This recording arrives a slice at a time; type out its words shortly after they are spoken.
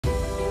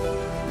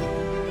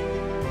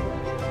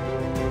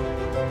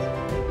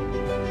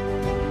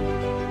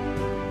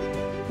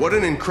What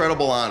an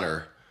incredible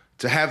honor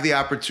to have the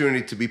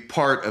opportunity to be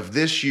part of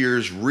this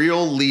year's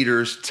Real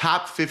Leaders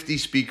Top 50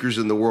 Speakers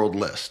in the World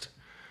list.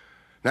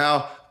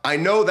 Now, I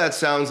know that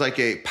sounds like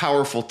a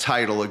powerful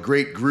title, a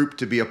great group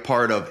to be a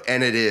part of,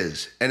 and it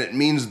is, and it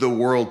means the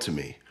world to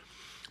me.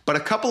 But a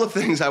couple of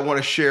things I want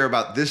to share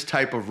about this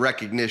type of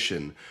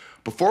recognition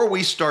before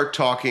we start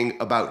talking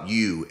about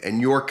you and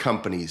your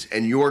companies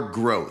and your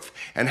growth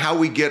and how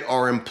we get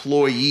our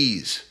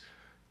employees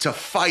to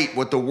fight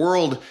what the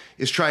world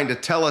is trying to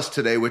tell us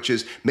today, which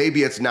is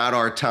maybe it's not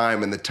our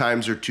time and the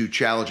times are too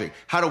challenging.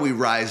 How do we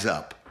rise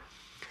up?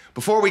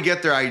 Before we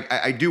get there,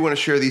 I do want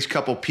to share these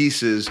couple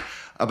pieces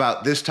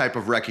about this type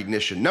of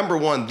recognition. Number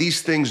one,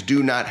 these things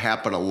do not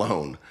happen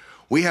alone.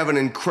 We have an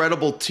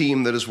incredible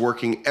team that is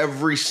working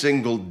every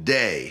single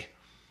day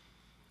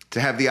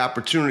to have the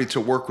opportunity to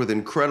work with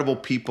incredible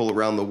people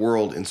around the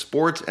world in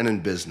sports and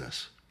in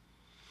business.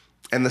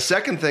 And the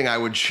second thing I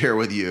would share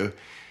with you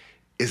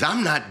is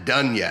I'm not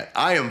done yet.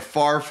 I am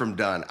far from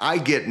done. I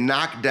get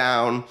knocked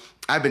down.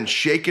 I've been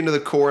shaken to the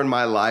core in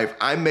my life.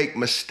 I make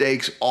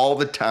mistakes all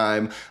the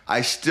time.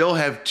 I still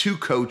have 2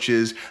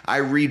 coaches. I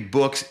read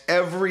books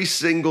every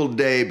single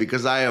day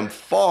because I am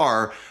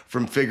far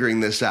from figuring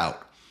this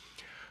out.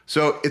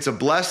 So it's a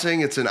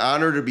blessing. It's an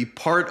honor to be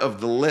part of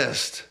the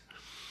list.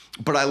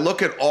 But I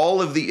look at all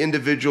of the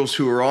individuals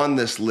who are on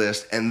this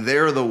list, and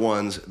they're the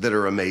ones that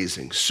are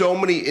amazing. So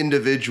many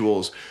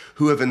individuals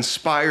who have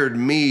inspired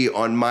me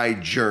on my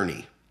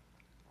journey.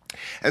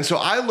 And so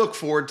I look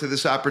forward to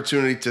this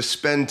opportunity to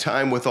spend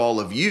time with all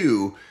of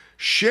you,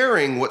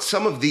 sharing what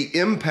some of the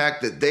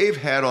impact that they've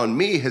had on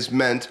me has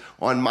meant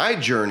on my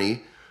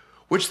journey,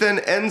 which then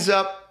ends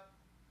up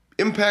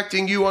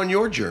impacting you on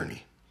your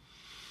journey.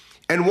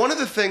 And one of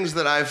the things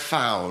that I've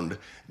found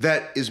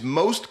that is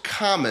most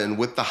common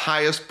with the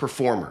highest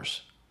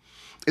performers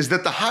is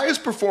that the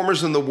highest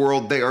performers in the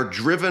world, they are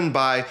driven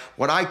by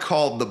what I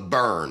call the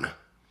burn.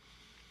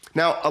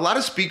 Now, a lot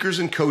of speakers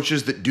and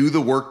coaches that do the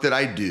work that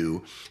I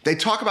do, they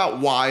talk about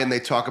why and they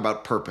talk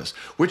about purpose,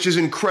 which is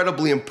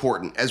incredibly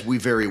important, as we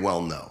very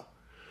well know.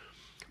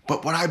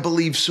 But what I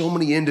believe so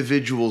many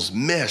individuals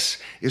miss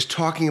is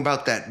talking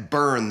about that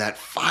burn, that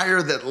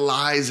fire that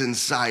lies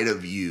inside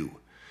of you.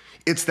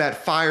 It's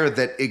that fire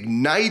that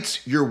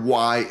ignites your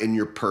why and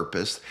your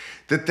purpose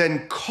that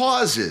then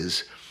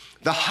causes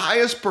the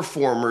highest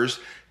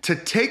performers to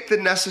take the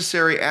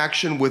necessary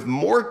action with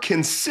more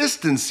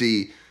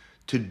consistency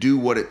to do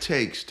what it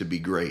takes to be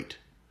great.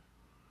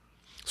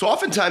 So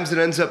oftentimes it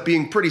ends up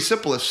being pretty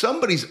simple. If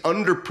somebody's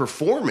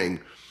underperforming,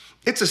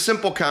 it's a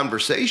simple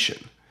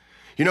conversation.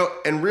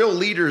 And Real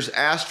Leaders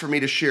asked for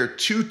me to share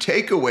 2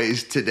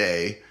 takeaways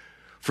today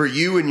for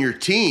you and your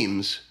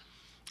teams.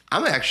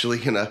 I'm actually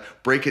going to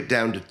break it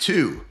down to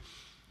 2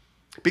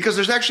 because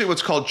there's actually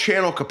what's called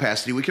channel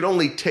capacity. We can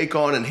only take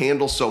on and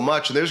handle so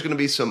much, and there's going to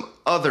be some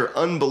other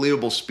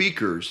unbelievable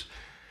speakers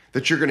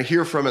that you're going to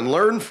hear from and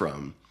learn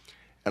from.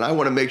 And I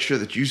want to make sure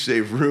that you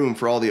save room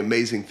for all the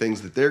amazing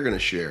things that they're going to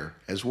share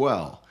as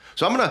well.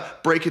 So I'm going to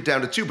break it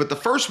down to 2, but the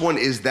first one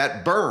is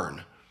that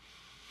burn.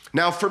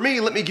 Now for me,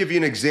 let me give you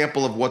an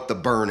example of what the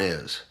burn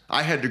is.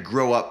 I had to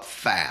grow up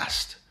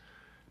fast.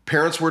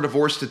 Parents were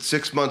divorced at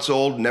 6 months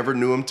old, never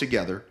knew them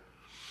together.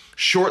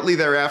 Shortly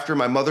thereafter,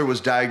 my mother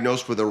was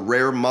diagnosed with a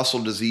rare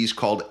muscle disease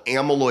called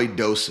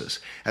amyloidosis.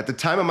 At the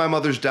time of my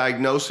mother's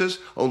diagnosis,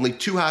 only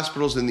 2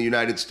 hospitals in the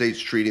United States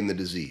treating the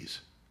disease.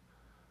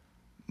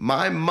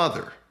 My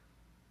mother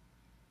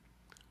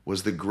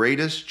was the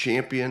greatest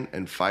champion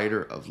and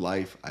fighter of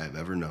life I have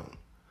ever known.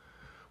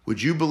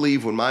 Would you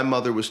believe when my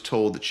mother was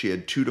told that she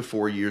had 2 to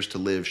 4 years to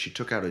live, she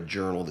took out a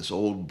journal, this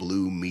old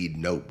blue Mead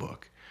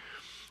notebook,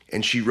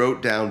 and she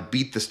wrote down,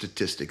 beat the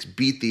statistics,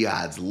 beat the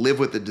odds, live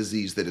with a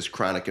disease that is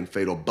chronic and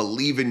fatal,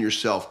 believe in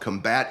yourself,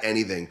 combat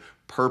anything,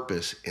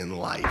 purpose in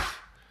life.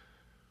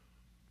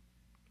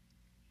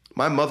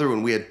 My mother,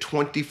 when we had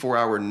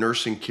 24-hour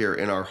nursing care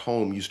in our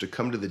home, used to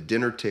come to the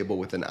dinner table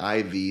with an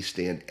IV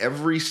stand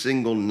every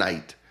single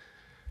night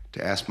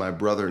to ask my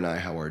brother and I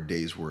how our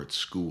days were at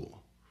school.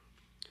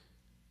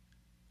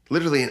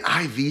 Literally an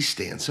IV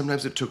stand.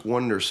 Sometimes it took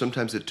 1 nurse,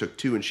 sometimes it took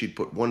 2, and she'd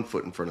put 1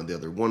 foot in front of the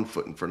other, 1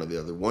 foot in front of the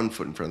other, 1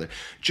 foot in front of the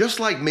other. Just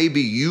like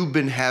maybe you've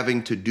been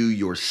having to do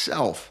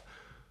yourself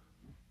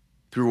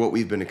through what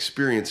we've been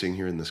experiencing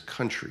here in this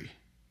country,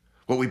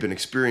 what we've been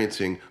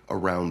experiencing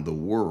around the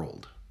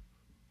world.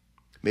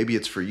 Maybe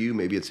it's for you,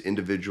 maybe it's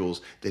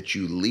individuals that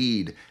you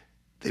lead.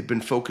 They've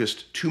been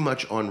focused too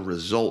much on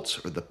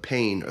results or the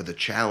pain or the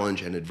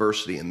challenge and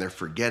adversity, and they're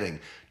forgetting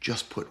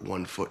just put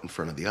 1 foot in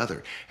front of the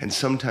other. And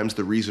sometimes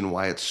the reason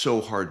why it's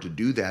so hard to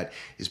do that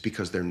is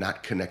because they're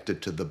not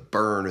connected to the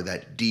burn or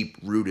that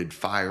deep-rooted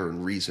fire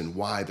and reason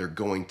why they're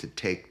going to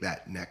take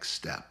that next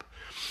step.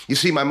 You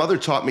see, my mother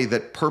taught me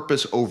that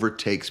purpose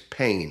overtakes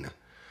pain.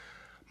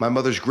 My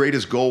mother's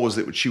greatest goal was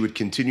that she would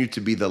continue to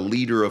be the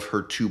leader of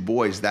her 2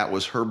 boys. That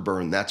was her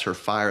burn. That's her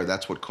fire.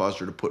 That's what caused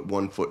her to put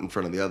 1 foot in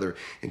front of the other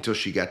until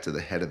she got to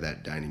the head of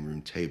that dining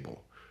room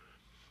table.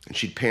 And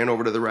she'd pan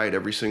over to the right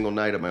every single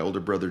night at my older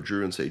brother,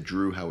 Drew, and say,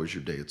 Drew, how was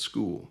your day at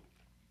school?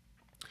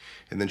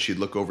 And then she'd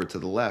look over to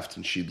the left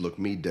and she'd look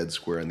me dead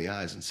square in the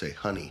eyes and say,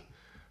 honey,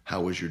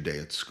 how was your day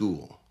at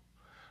school?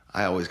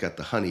 I always got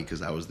the honey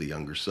because I was the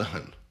younger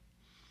son.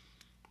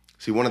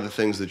 See, one of the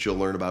things that you'll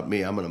learn about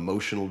me, I'm an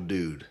emotional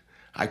dude.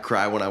 I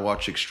cry when I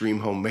watch Extreme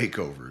Home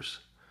Makeovers.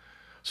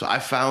 So I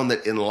found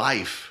that in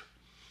life,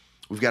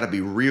 we've got to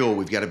be real,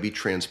 we've got to be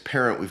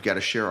transparent, we've got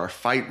to share our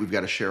fight, we've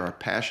got to share our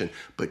passion,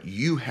 but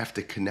you have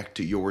to connect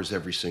to yours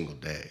every single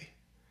day.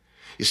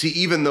 You see,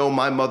 even though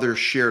my mother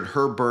shared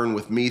her burn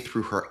with me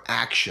through her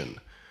action,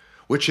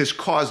 which has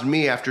caused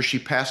me, after she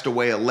passed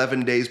away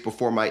 11 days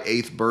before my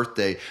 8th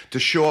birthday, to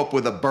show up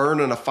with a burn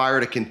and a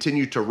fire to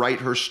continue to write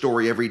her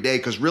story every day.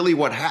 Because really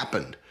what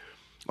happened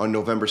on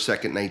November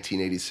 2nd,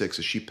 1986,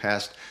 is she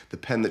passed the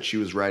pen that she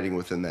was writing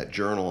within that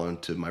journal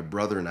onto my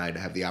brother and I to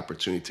have the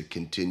opportunity to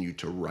continue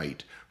to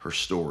write her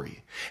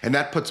story. And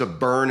that puts a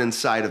burn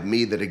inside of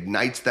me that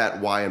ignites that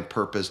why and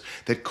purpose,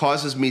 that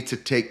causes me to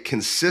take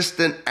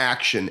consistent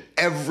action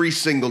every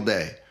single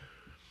day.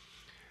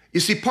 You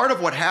see, part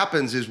of what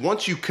happens is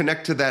once you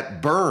connect to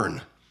that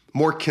burn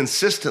more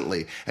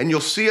consistently, and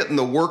you'll see it in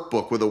the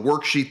workbook with a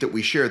worksheet that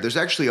we share, there's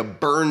actually a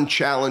burn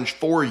challenge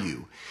for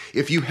you.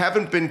 If you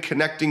haven't been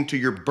connecting to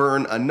your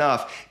burn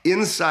enough,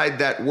 inside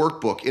that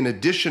workbook, in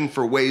addition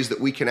for ways that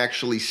we can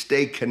actually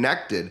stay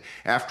connected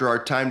after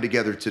our time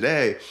together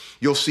today,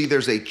 you'll see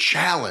there's a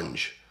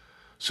challenge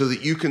so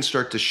that you can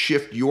start to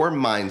shift your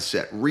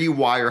mindset,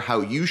 rewire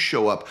how you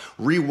show up,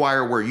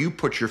 rewire where you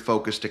put your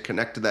focus to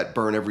connect to that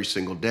burn every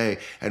single day,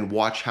 and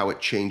watch how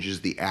it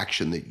changes the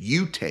action that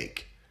you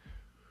take.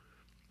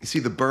 You see,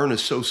 the burn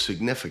is so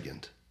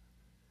significant.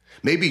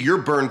 Maybe your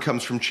burn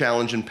comes from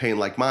challenge and pain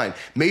like mine.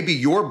 Maybe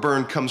your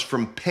burn comes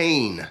from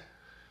pain.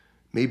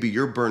 Maybe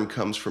your burn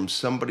comes from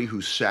somebody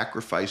who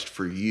sacrificed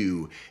for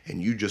you, and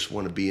you just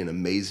want to be an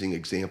amazing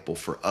example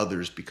for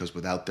others because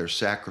without their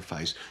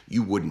sacrifice,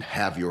 you wouldn't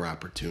have your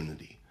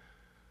opportunity.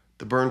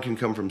 The burn can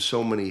come from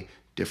so many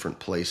different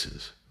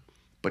places.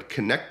 But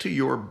connect to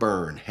your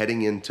burn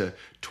heading into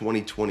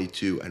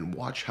 2022 and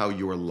watch how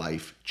your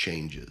life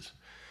changes.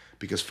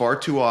 Because far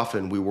too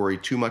often we worry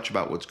too much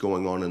about what's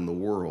going on in the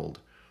world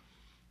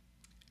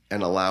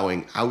and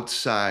allowing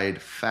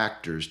outside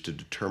factors to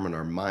determine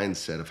our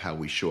mindset of how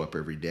we show up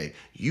every day.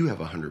 You have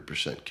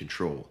 100%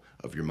 control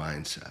of your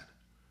mindset.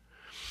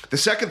 The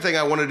second thing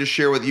I wanted to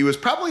share with you is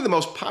probably the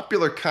most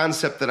popular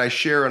concept that I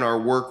share in our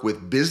work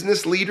with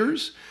business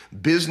leaders,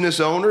 business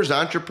owners,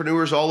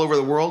 entrepreneurs all over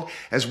the world,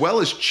 as well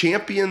as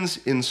champions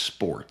in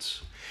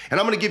sports. And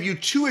I'm going to give you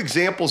 2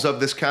 examples of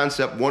this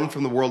concept, one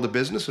from the world of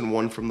business and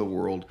one from the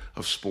world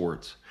of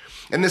sports.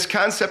 And this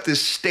concept is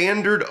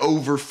standard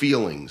over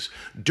feelings.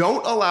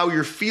 Don't allow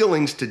your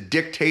feelings to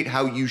dictate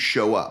how you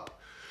show up.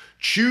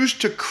 Choose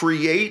to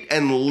create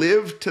and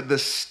live to the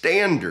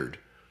standard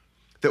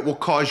that will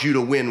cause you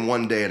to win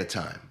one day at a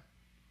time.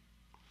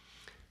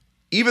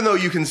 Even though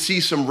you can see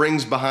some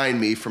rings behind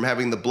me from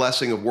having the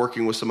blessing of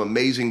working with some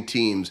amazing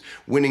teams,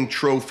 winning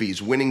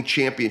trophies, winning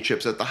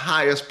championships at the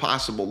highest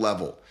possible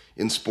level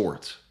in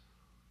sports,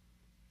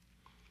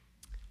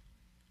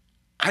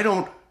 I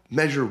don't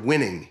measure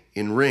winning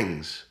in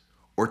rings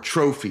or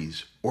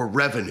trophies or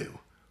revenue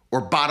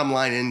or bottom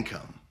line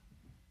income.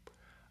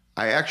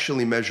 I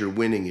actually measure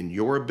winning in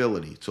your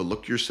ability to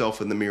look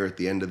yourself in the mirror at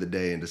the end of the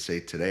day and to say,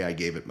 today I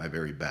gave it my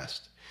very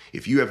best.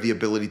 If you have the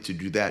ability to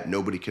do that,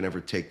 nobody can ever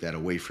take that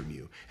away from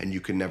you, and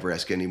you can never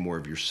ask any more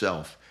of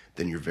yourself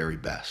than your very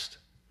best.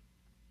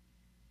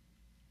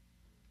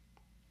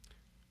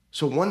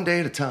 So one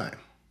day at a time,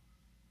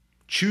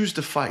 choose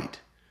to fight.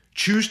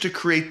 Choose to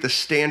create the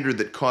standard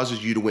that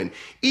causes you to win.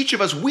 Each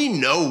of us, we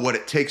know what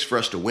it takes for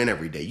us to win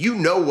every day. You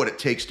know what it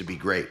takes to be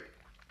great.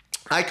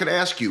 I could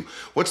ask you,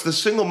 what's the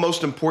single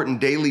most important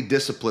daily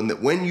discipline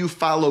that when you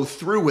follow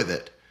through with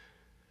it,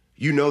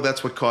 you know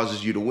that's what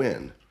causes you to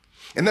win?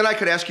 And then I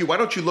could ask you, why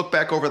don't you look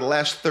back over the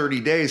last 30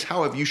 days?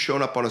 How have you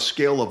shown up on a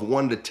scale of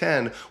 1 to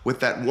 10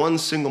 with that one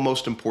single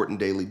most important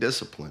daily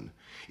discipline?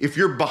 If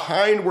you're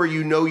behind where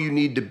you know you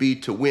need to be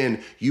to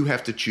win, you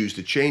have to choose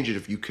to change it.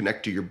 If you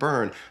connect to your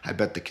burn, I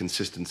bet the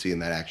consistency in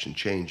that action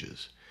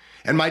changes.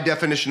 And my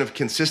definition of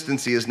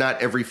consistency is not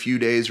every few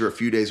days or a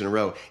few days in a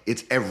row.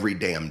 It's every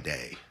damn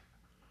day.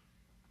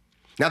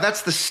 Now,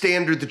 that's the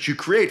standard that you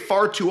create.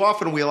 Far too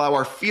often, we allow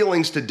our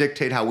feelings to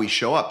dictate how we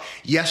show up.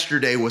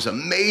 Yesterday was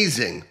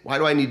amazing. Why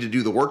do I need to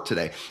do the work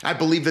today? I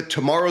believe that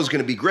tomorrow is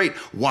going to be great.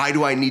 Why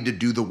do I need to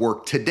do the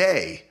work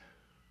today?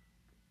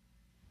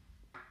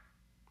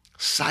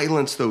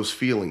 Silence those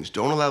feelings.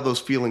 Don't allow those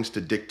feelings to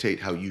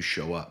dictate how you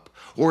show up.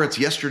 Or it's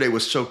yesterday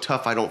was so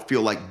tough, I don't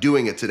feel like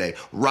doing it today.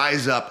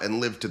 Rise up and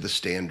live to the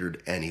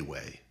standard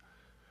anyway.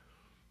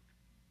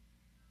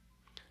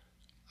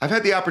 I've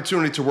had the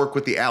opportunity to work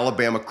with the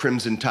Alabama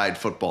Crimson Tide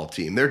football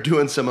team. They're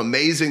doing some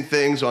amazing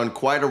things, on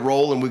quite a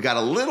roll, and we've got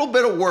a little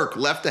bit of work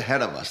left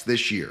ahead of us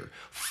this year.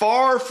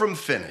 Far from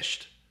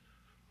finished.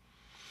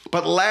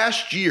 But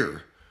last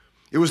year,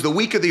 it was the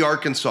week of the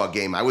Arkansas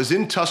game. I was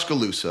in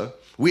Tuscaloosa.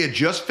 We had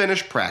just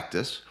finished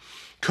practice.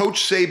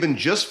 Coach Saban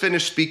just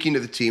finished speaking to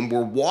the team.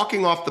 We're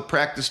walking off the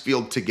practice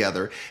field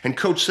together, and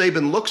Coach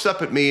Saban looks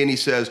up at me and he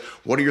says,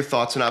 "What are your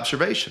thoughts and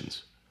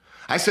observations?"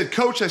 I said,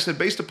 "Coach," I said,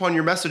 "based upon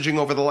your messaging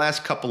over the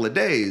last couple of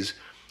days,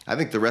 I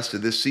think the rest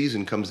of this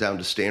season comes down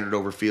to standard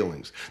over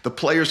feelings. The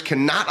players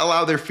cannot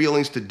allow their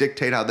feelings to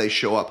dictate how they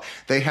show up.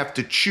 They have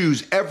to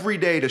choose every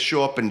day to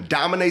show up and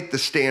dominate the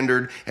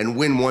standard and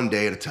win one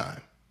day at a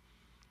time."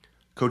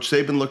 Coach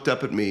Saban looked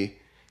up at me.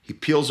 He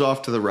peels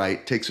off to the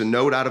right, takes a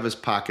note out of his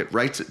pocket,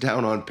 writes it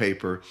down on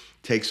paper,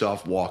 takes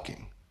off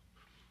walking.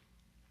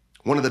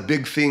 One of the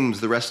big themes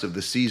the rest of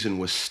the season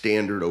was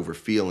standard over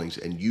feelings,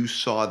 and you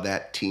saw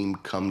that team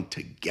come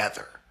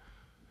together.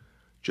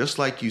 Just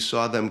like you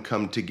saw them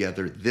come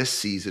together this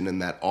season in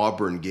that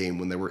Auburn game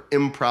when there were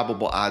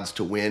improbable odds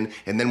to win,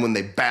 and then when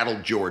they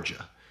battled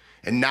Georgia.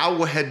 And now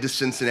we'll head to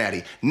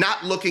Cincinnati,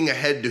 not looking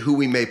ahead to who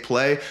we may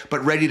play,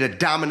 but ready to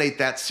dominate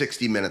that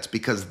 60 minutes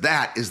because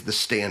that is the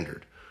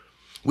standard.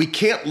 We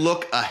can't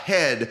look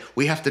ahead.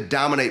 We have to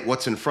dominate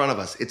what's in front of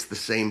us. It's the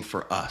same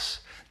for us.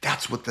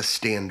 That's what the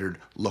standard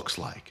looks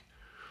like.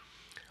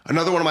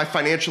 Another one of my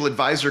financial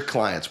advisor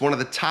clients, one of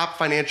the top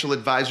financial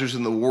advisors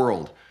in the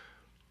world,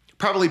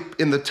 probably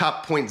in the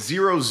top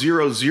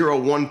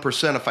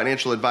 0.0001% of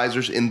financial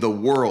advisors in the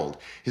world.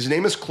 His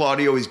name is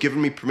Claudio. He's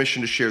given me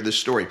permission to share this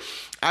story.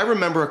 I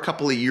remember a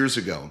couple of years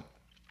ago,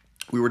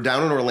 we were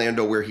down in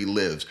Orlando where he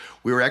lives.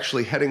 We were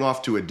actually heading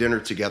off to a dinner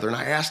together, and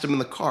I asked him in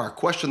the car a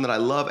question that I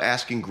love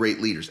asking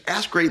great leaders.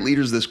 Ask great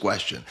leaders this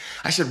question.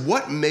 I said,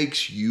 "What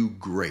makes you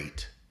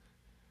great?"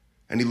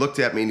 And he looked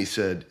at me and he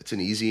said, "It's an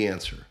easy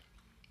answer.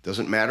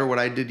 Doesn't matter what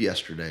I did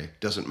yesterday.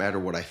 Doesn't matter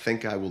what I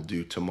think I will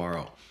do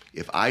tomorrow.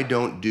 If I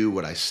don't do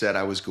what I said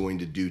I was going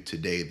to do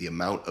today, the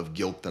amount of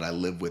guilt that I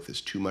live with is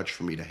too much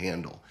for me to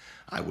handle.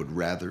 I would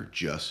rather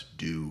just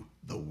do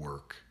the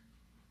work."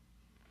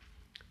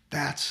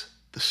 That's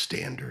the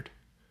standard.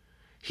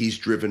 He's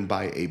driven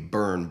by a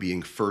burn,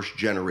 being first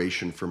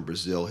generation from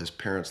Brazil. His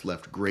parents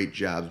left great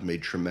jobs,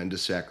 made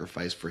tremendous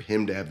sacrifice for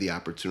him to have the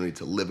opportunity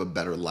to live a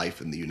better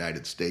life in the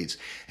United States,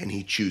 and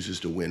he chooses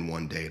to win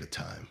one day at a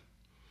time.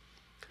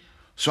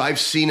 So I've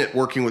seen it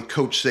working with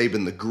Coach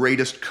Saban, the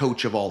greatest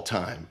coach of all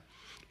time.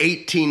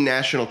 18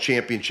 national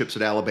championships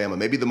at Alabama,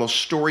 maybe the most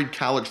storied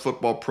college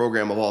football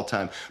program of all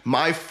time.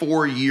 My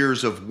 4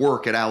 years of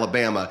work at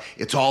Alabama,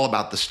 it's all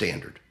about the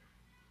standard.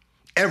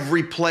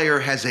 Every player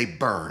has a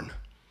burn.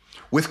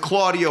 With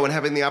Claudio and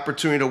having the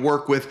opportunity to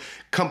work with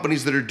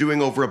companies that are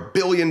doing over $1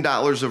 billion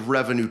of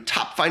revenue,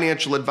 top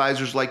financial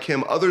advisors like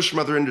him, others from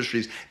other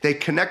industries, they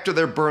connect to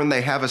their burn,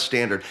 they have a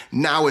standard.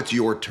 Now it's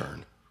your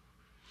turn.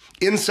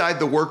 Inside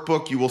the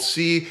workbook, you will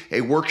see a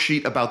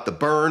worksheet about the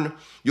burn.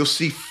 You'll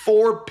see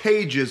 4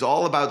 pages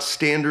all about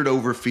standard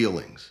over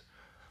feelings.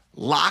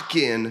 Lock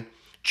in,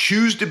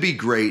 choose to be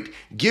great,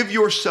 give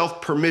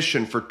yourself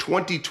permission for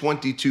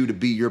 2022 to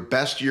be your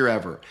best year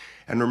ever.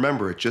 And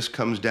remember, it just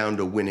comes down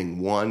to winning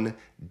one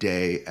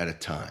day at a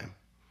time.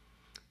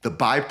 The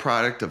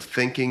byproduct of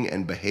thinking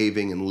and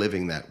behaving and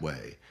living that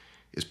way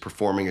is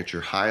performing at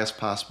your highest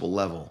possible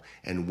level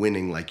and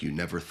winning like you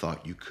never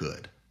thought you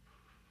could.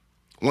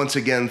 Once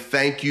again,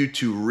 thank you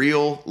to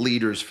Real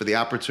Leaders for the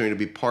opportunity to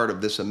be part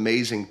of this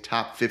amazing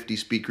top 50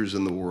 speakers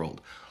in the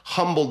world.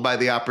 Humbled by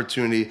the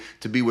opportunity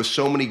to be with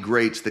so many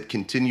greats that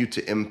continue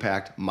to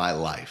impact my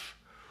life.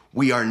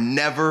 We are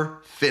never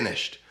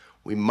finished.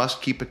 We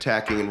must keep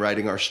attacking and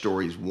writing our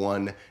stories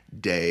one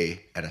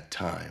day at a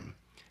time.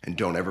 And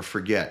don't ever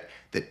forget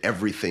that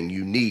everything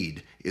you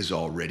need is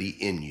already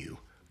in you.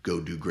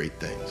 Go do great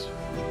things.